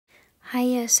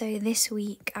Hiya, so this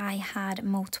week I had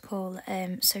multiple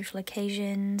social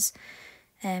occasions.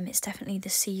 It's definitely the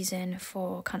season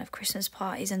for kind of Christmas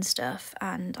parties and stuff,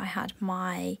 and I had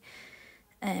my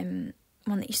one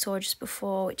that you saw just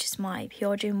before, which is my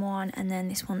Pure Gym one, and then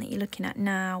this one that you're looking at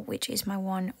now, which is my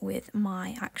one with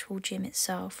my actual gym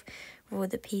itself, with all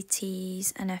the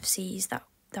PTs and FCs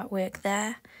that work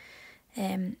there.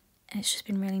 And it's just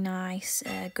been really nice,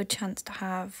 a good chance to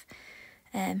have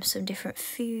some different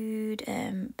food,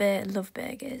 love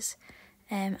burgers,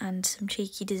 and some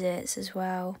cheeky desserts as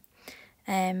well.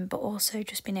 But also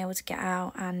just being able to get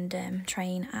out and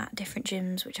train at different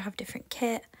gyms which have different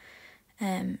kit.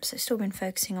 So still been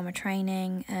focusing on my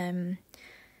training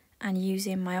and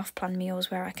using my off-plan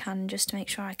meals where I can, just to make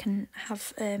sure I can have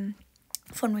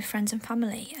fun with friends and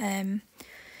family. And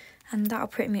that'll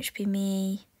pretty much be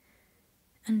me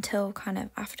until kind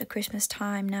of after Christmas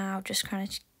time now, just kind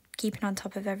of keeping on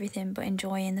top of everything but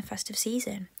enjoying the festive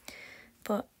season.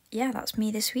 But yeah, that's me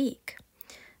this week.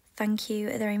 Thank you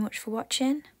very much for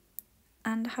watching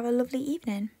and have a lovely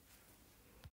evening.